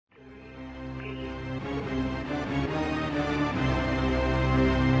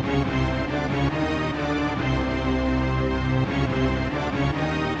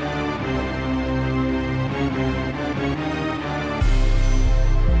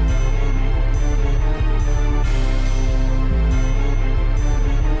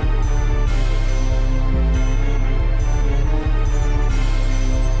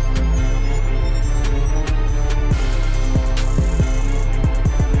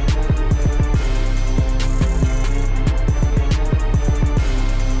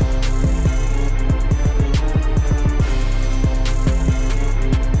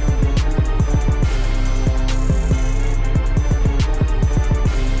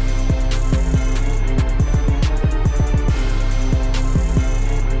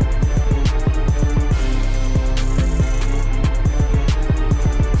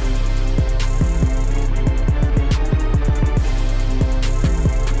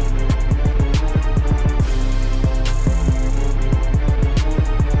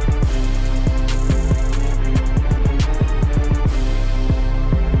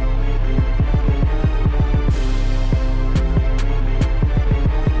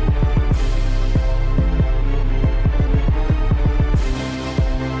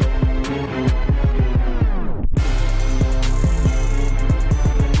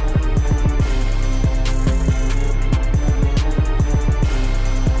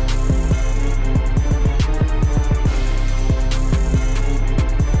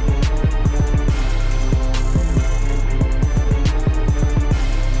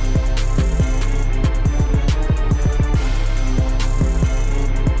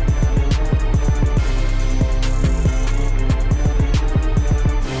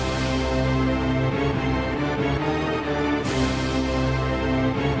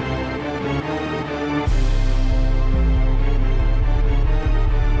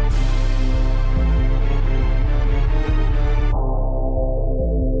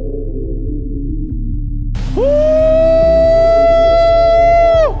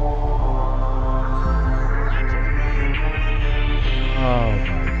Oh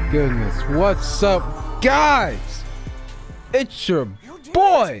my goodness. What's up, guys? It's your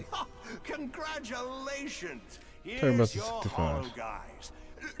boy. Congratulations. Talking about Here's the your 65. holo, guys.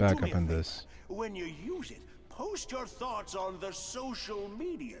 Back Do me up a in favor. this. When you use it, post your thoughts on the social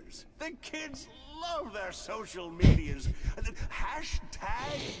medias. The kids love their social medias.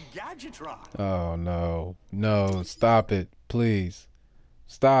 Hashtag Gadgetron. Oh no. No, stop it. Please.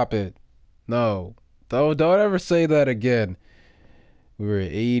 Stop it. No. Don't ever say that again. We were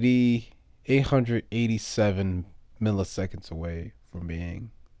 887 milliseconds away from being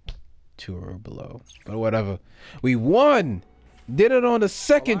 2 or below. But whatever. We won! Did it on the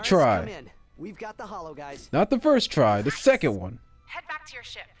second Polaris, try. come in. We've got the holo, guys. Not the first try, the second one. Head back to your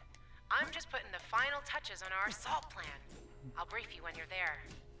ship. I'm just putting the final touches on our assault plan. I'll brief you when you're there.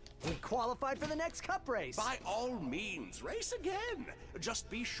 We qualified for the next cup race. By all means, race again. Just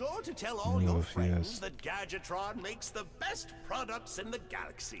be sure to tell all your friends that Gadgetron makes the best products in the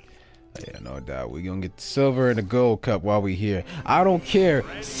galaxy. Yeah, no doubt. We're gonna get the silver and the gold cup while we here. I don't care.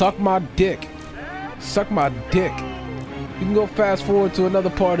 Suck my dick. Suck my dick. You can go fast forward to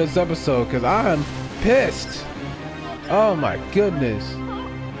another part of this episode because I'm pissed. Oh my goodness.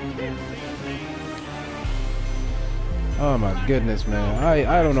 Oh my goodness, man.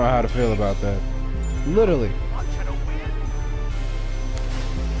 I don't know how to feel about that. Literally.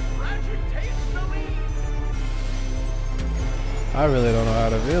 I really don't know how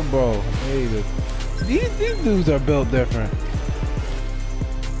to feel, bro. Hey, these dudes are built different.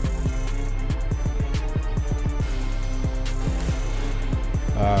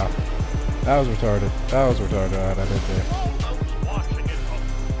 That was retarded. That was retarded. I did there.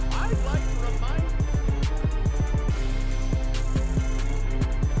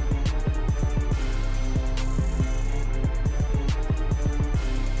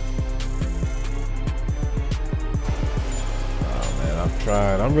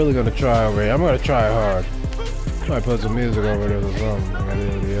 I'm really gonna try over here. I'm gonna try hard. Might put some music over there or something. Like I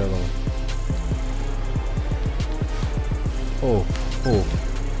did with the other one. Oh.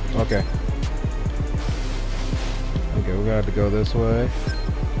 Okay. Okay, we got to go this way.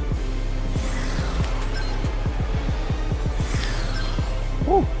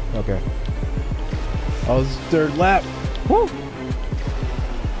 Woo. Okay. Oh, this is third lap. Woo.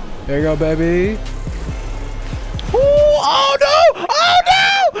 There you go, baby. Ooh, oh no! Oh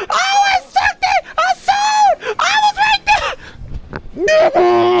no! Oh, I sucked it! I saw it! I was right there!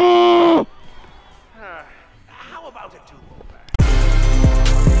 No! How about it, do-over?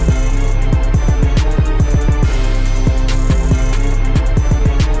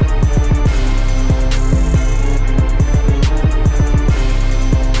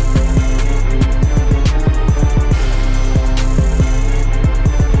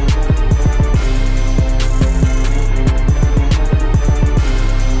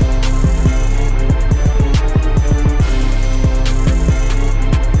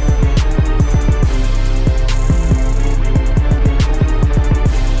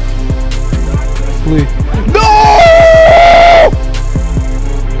 Please. No!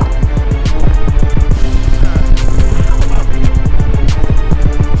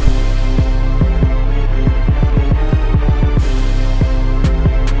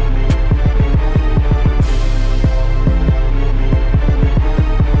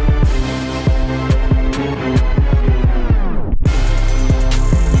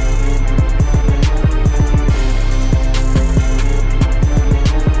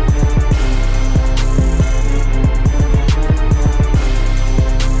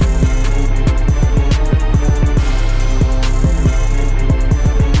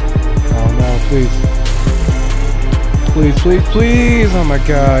 Please, oh my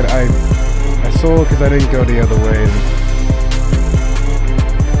god, I saw it because I didn't go the other way.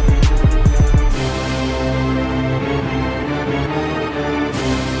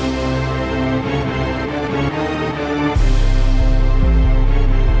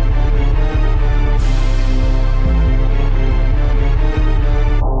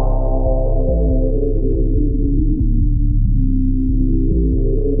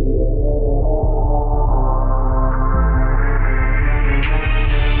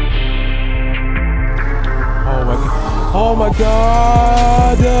 Oh my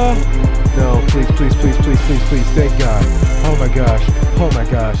god! No, please, thank God. Oh my gosh,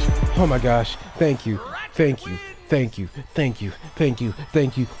 oh my gosh, thank you.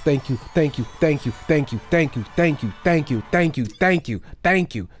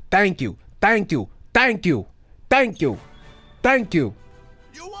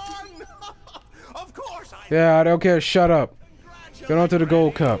 You won! Of course I... Yeah, I don't care, shut up. Get on to the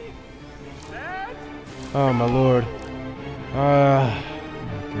gold cup. Oh my lord. My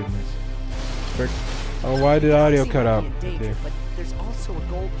goodness. Frick. Oh, why did audio cut out? Danger, but there's also a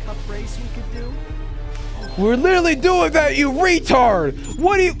gold cup race we could do. We're literally doing that, you retard!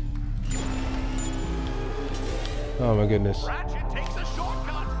 What do you... Oh my goodness. Ratchet takes a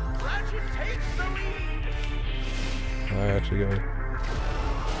shortcut. Ratchet takes the lead. I actually got it.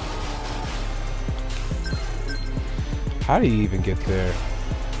 How do you even get there?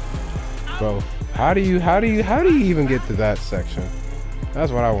 Bro, how do you even get to that section?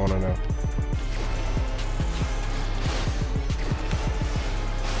 That's what I want to know.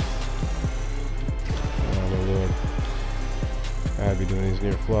 Oh my lord. I'd be doing these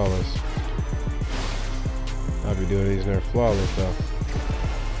near flawless. I'd be doing these near flawless though.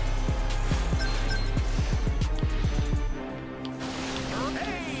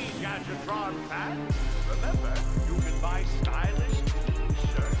 Hey, Gadgetron fans! Remember, you can buy stylish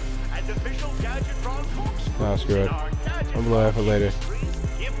t-shirts and official Gadgetron corkscrews. Nah, screw it. I'm gonna laugh for later.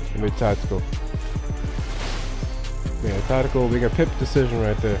 Give me tactical. Yeah, tactical. We got pip decision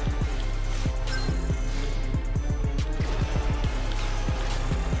right there.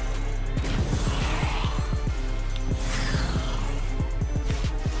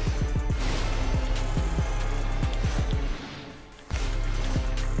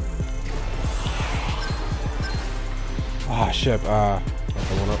 Ah, shit. Okay,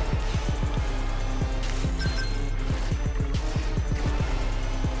 one up.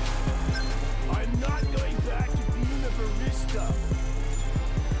 I'm not going back to being a barista.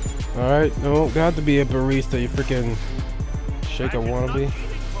 Alright, no, got to be a barista, you freaking shake a Ratchet's not wannabe. cheating,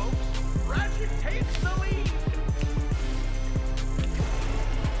 folks. Ratchet takes the lead.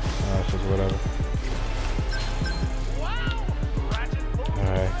 Ah, just whatever. Wow! Ratchet pulls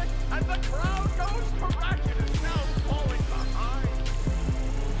Alright. ahead, and the crowd goes for Ratchet is now falling behind.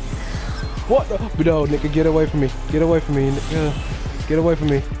 What the? No, nigga, get away from me. Get away from me. Nigga. Get away from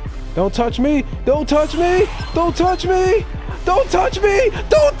me. Don't touch me. Don't touch me. Don't touch me. Don't touch me.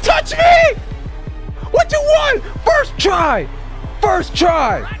 Don't touch me. What you want? First try. First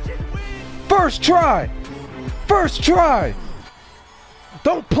try. Ratchet wins. First try. First try.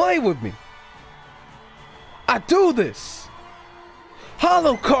 Don't play with me. I do this.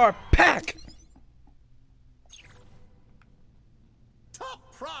 Hollow card pack.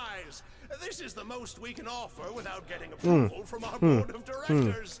 Top prize. This is the most we can offer without getting approval from our board of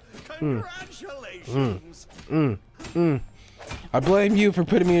directors. Congratulations. I blame you for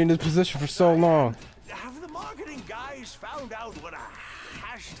putting me in this position for so long. Have the marketing guys found out what a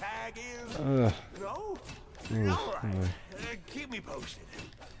hashtag is? No? All right. Keep me posted.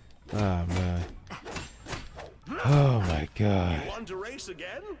 Oh man. Oh my god. You want to race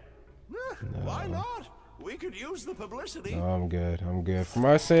again? Why not? We could use the publicity. No, I'm good. I'm good. For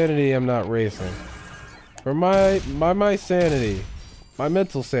my sanity, I'm not racing. For my sanity, my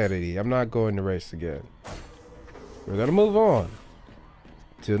mental sanity, I'm not going to race again. We're gonna move on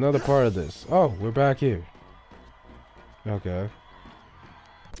to another part of this. Oh, we're back here. Okay.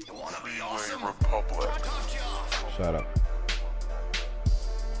 You want to be awesome? Republic. Shut up.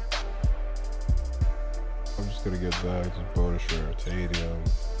 I'm just gonna get bags of bonus titanium.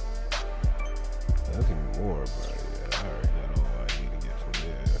 Nothing more, but yeah, I already got all I need to get from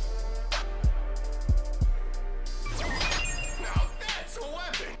there. Now that's a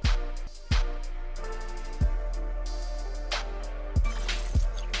weapon.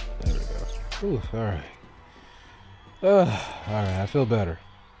 There we go. Ooh, alright. Alright, I feel better.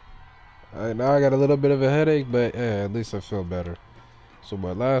 Alright, now I got a little bit of a headache, but yeah, at least I feel better. So,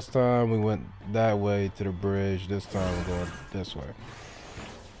 but last time we went that way to the bridge, this time we're going this way.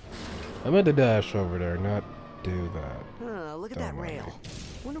 I meant to dash over there, not do that. Look at Don't that mind rail. me.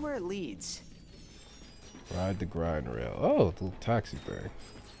 Wonder where it leads. Ride the grind rail. Oh, the little taxi thing.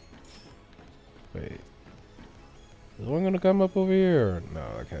 Wait. Is one gonna come up over here? Or no,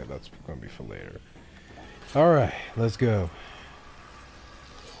 okay, that's gonna be for later. Alright, let's go.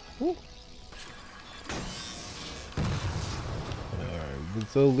 Alright,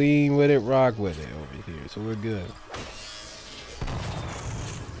 so lean with it, rock with it over here, so we're good.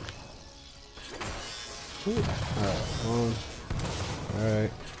 Alright,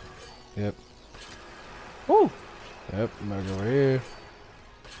 alright. Yep. Woo! Yep, I'm back over here.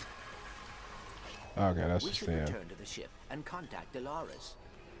 Okay, that's We just should them. return to the ship and contact Dolores.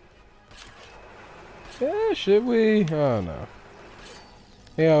 Yeah, should we? Oh no.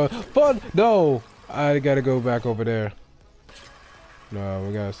 Yeah, fun! No! I gotta go back over there. No,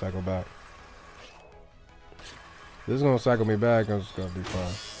 we gotta cycle back. This is gonna cycle me back, I'm just gonna be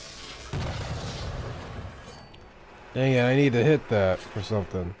fine. Dang it, I need to hit that for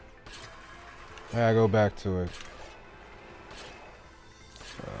something. I gotta go back to it.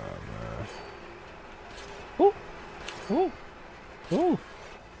 Ooh. Ooh.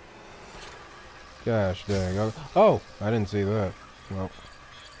 Gosh dang. Oh, I didn't see that. Well.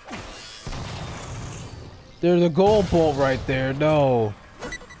 There's a gold bolt right there. No.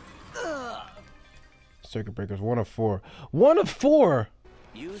 Circuit breakers. 1 of 4. 1 of 4!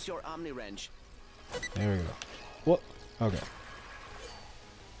 Use your Omni wrench. There we go. What? Okay.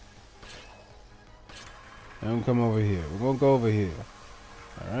 Now I'm gonna come over here. We're gonna go over here.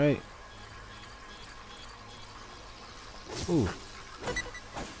 Alright. Ooh.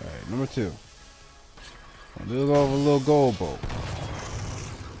 Alright, number 2. I'll do it over a little gold bolt.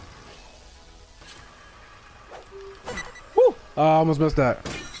 Woo! Oh, I almost missed that.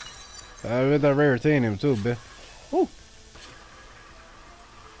 I read that rare titanium too, bitch. Woo!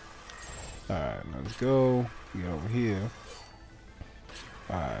 Alright, let's go. Get over here.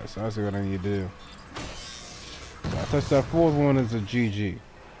 Alright, so that's what I need to do. So I touched that 4th one as a GG.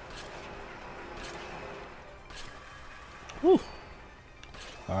 Woo!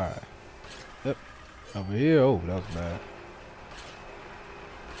 Alright. Yep. Over here. Oh, that was bad.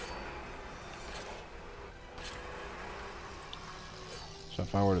 Trying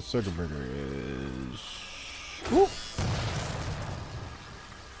to find where the circuit breaker is. Woo!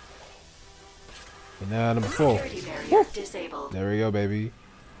 And now number 4. Disabled. There we go, baby.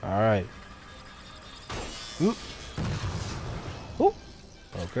 Alright. Oop. Oop.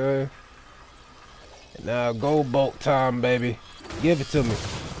 Okay. And now gold bolt time, baby. Give it to me.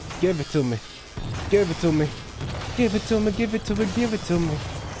 Give it to me. Give it to me. Give it to me. Give it to me. Give it to me.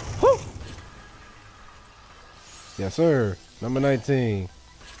 Woo! Yes, sir. Number 19.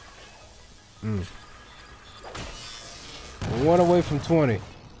 1 away from 20.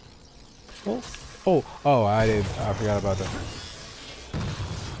 Oh. Oh, I forgot about that.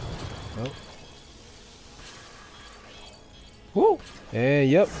 Oh. Woo! And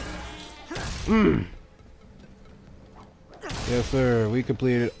yep. Yes, sir. We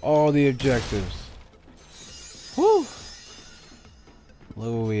completed all the objectives. Woo! Look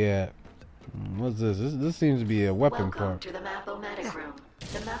where we at. What's this? This seems to be a weapon Welcome part. to the Map-o-Matic room.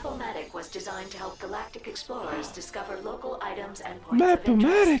 The Map-o-Matic was designed to help galactic explorers discover local items and points of interest.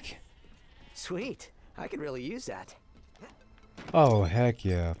 Map-o-Matic! Sweet. I could really use that. Oh, heck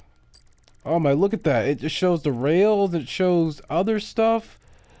yeah. Oh my, look at that. It just shows the rails. It shows other stuff.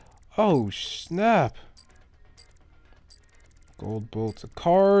 Oh, snap. Gold bolts of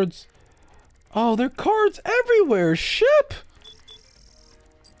cards. Oh, there are cards everywhere. Ship.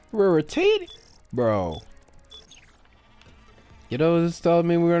 Raritate. Bro. You know what this telling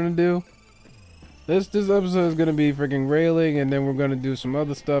me we're going to do? This episode is gonna be freaking railing, and then we're gonna do some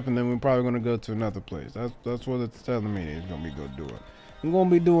other stuff, and then we're probably gonna go to another place. That's what it's telling me it's gonna be go doing. We're gonna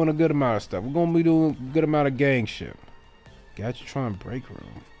be doing a good amount of stuff. We're gonna be doing a good amount of gang shit. Gadgetron break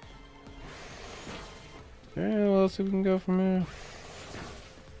room. Yeah, well, let's see if we can go from here.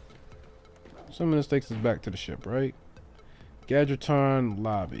 Some of this takes us back to the ship, right? Gadgetron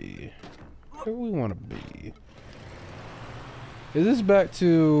lobby. Where we wanna be? Is this back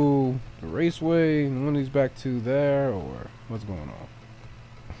to the raceway and one of these back to there, or what's going on?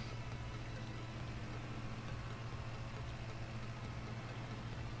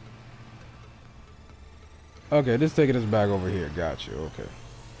 Okay, this is taking us back over here. Got you. Okay.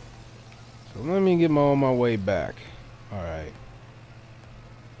 So let me get on my way back. All right.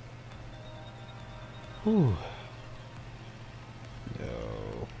 Whew.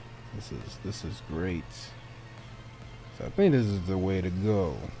 Yo, this is great. I think this is the way to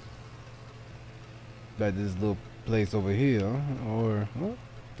go. Back to this little place over here, or what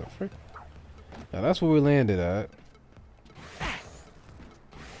the frick? Now that's where we landed at.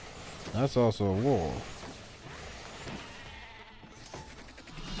 That's also a wall.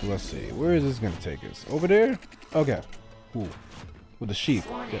 So let's see, where is this gonna take us? Over there? Okay. Ooh. With the sheep.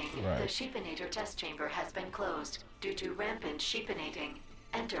 Warning, Yeah, right. the sheepinator test chamber has been closed due to rampant sheepinating.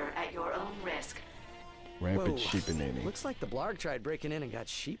 Enter at your own risk. Rampant Whoa. sheepinating. Looks like the blarg tried breaking in and got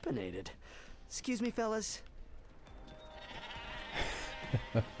sheepinated. Excuse me, fellas.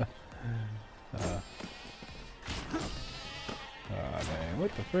 Man,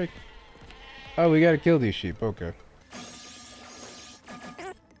 what the frick? Oh, we gotta kill these sheep. Okay.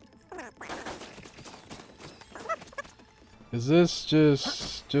 Is this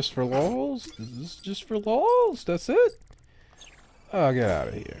just for lols? Is this just for lols? That's it? Oh, get out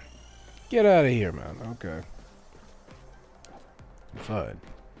of here. Get out of here, man. Okay. Fine.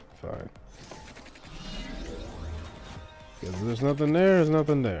 Fine. Because there's nothing there, there's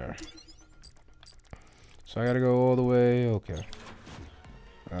nothing there. So I gotta go all the way. Okay.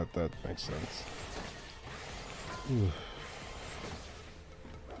 That makes sense. Ooh.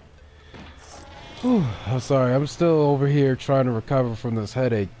 Whew, I'm sorry. I'm still over here trying to recover from this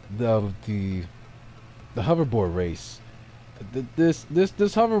headache of the hoverboard race. This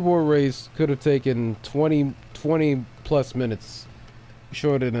hoverboard race could have taken 20 plus minutes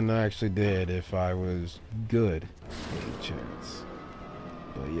shorter than I actually did if I was good with a chance.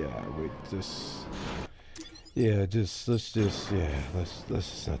 But yeah, let's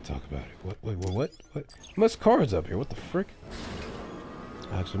just not talk about it. What? I missed cards up here. What the frick?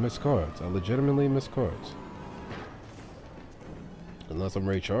 I actually missed cards. I legitimately missed cards. Unless I'm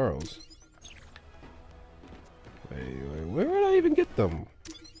Ray Charles. Wait, where would I even get them?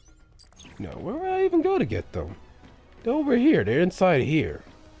 No, where would I even go to get them? They're over here. They're inside here.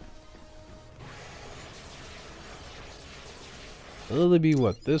 Will they be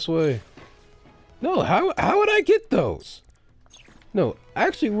what? This way? No, how would I get those? No,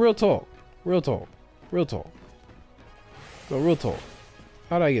 actually, real talk. No, real talk.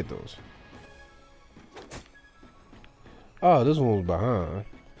 How'd I get those? Oh, this one was behind.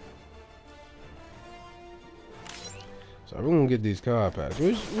 So we're gonna get these card packs.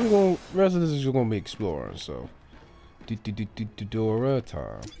 We're gonna rest of this is gonna be exploring. So, Dora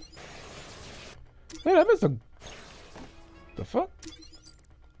time. Man, I missed the fuck.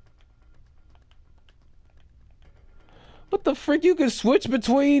 What the frick? You can switch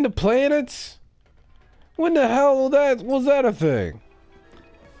between the planets? When the hell was that a thing?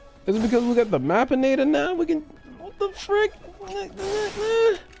 Is it because we got the Map-o-Matic now? We can. What the frick?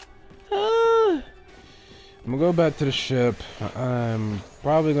 I'm gonna go back to the ship. I'm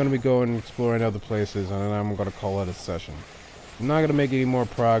probably gonna be going exploring other places, and then I'm gonna call it a session. I'm not gonna make any more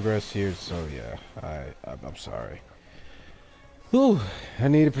progress here, so yeah. I'm sorry. Whew, I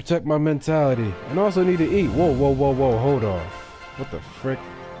need to protect my mentality, and also need to eat. Whoa, hold on. What the frick?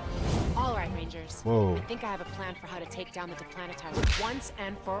 All right, Rangers. Whoa. I think I have a plan for how to take down the Deplanetizer once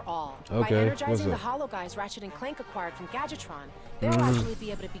and for all. Okay, By energizing the what's up? hollow guys Ratchet and Clank acquired from Gadgetron, they'll actually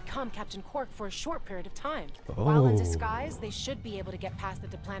be able to become Captain Quark for a short period of time. While in Oh. disguise, they should be able to get past the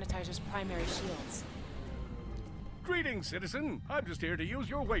Deplanetizer's primary shields. Greetings, citizen. I'm just here to use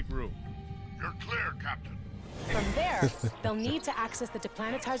your weight room. You're clear, Captain. From there, they'll need to access the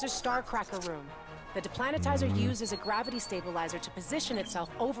Deplanetizer's Starcracker room. The Deplanetizer uses a gravity stabilizer to position itself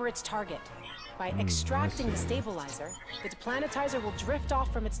over its target. By extracting the stabilizer, the Deplanetizer will drift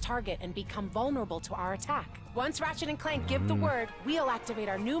off from its target and become vulnerable to our attack. Once Ratchet and Clank give the word, we'll activate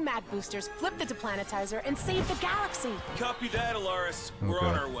our new Mad Boosters, flip the Deplanetizer, and save the galaxy! Copy that, Alaris. We're Okay.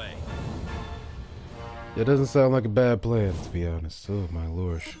 on our way. It doesn't sound like a bad plan, to be honest. Oh my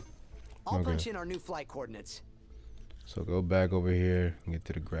lord. I'll Okay. punch in our new flight coordinates. So go back over here and get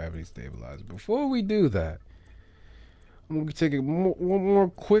to the gravity stabilizer. Before we do that, I'm gonna take one more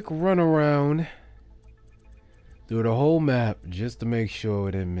quick run around through the whole map just to make sure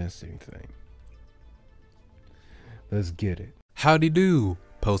we didn't miss anything. Let's get it. Howdy do,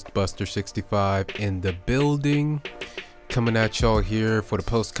 Postbuster65 in the building. Coming at y'all here for the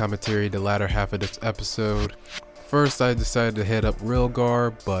post commentary, the latter half of this episode. First, I decided to head up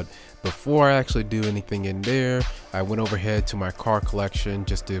Rilgar, but before I actually do anything in there, I went overhead to my car collection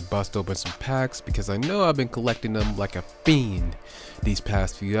just to bust open some packs because I know I've been collecting them like a fiend these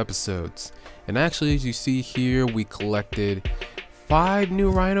past few episodes. And actually, as you see here, we collected 5 new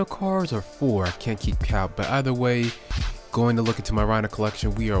Rhino cards or 4, I can't keep count, but either way, going to look into my Rhino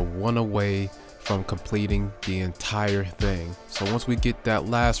collection, we are 1 away from completing the entire thing. So once we get that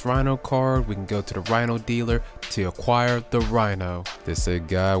last Rhino card, we can go to the Rhino dealer to acquire the Rhino. They say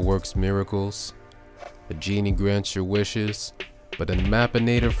God works miracles, a genie grants your wishes, but a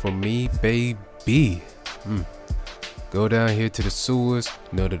Map-o-Matic for me, baby. Go down here to the sewers,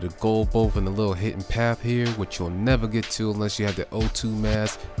 know that the gold bolt and the little hidden path here, which you'll never get to unless you have the O2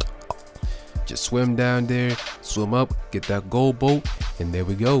 mask. Just swim down there, swim up, get that gold bolt, and there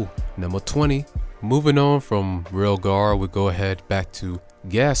we go. Number 20. Moving on from Rilgar, we go ahead back to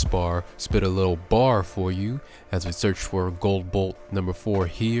Gaspar, spit a little bar for you as we search for gold bolt number 4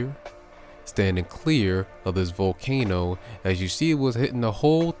 here. Standing clear of this volcano, as you see it was hitting the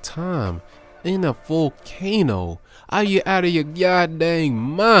whole time. In a volcano. Are you out of your goddamn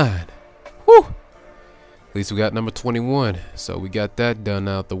mind? Whew! At least we got number 21, so we got that done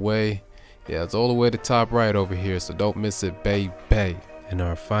out the way. Yeah, it's all the way to top right over here, so don't miss it, baby. And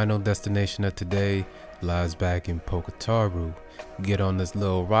our final destination of today lies back in Pokitaru. Get on this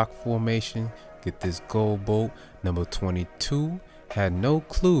little rock formation, get this gold bolt, number 22. Had no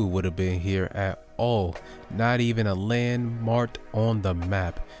clue would have been here at all. Not even a land marked on the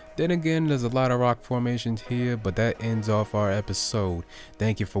map. Then again, there's a lot of rock formations here, but that ends off our episode.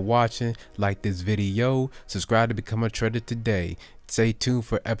 Thank you for watching. Like this video, subscribe to become a trader today. Stay tuned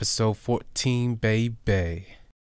for episode 14, baby.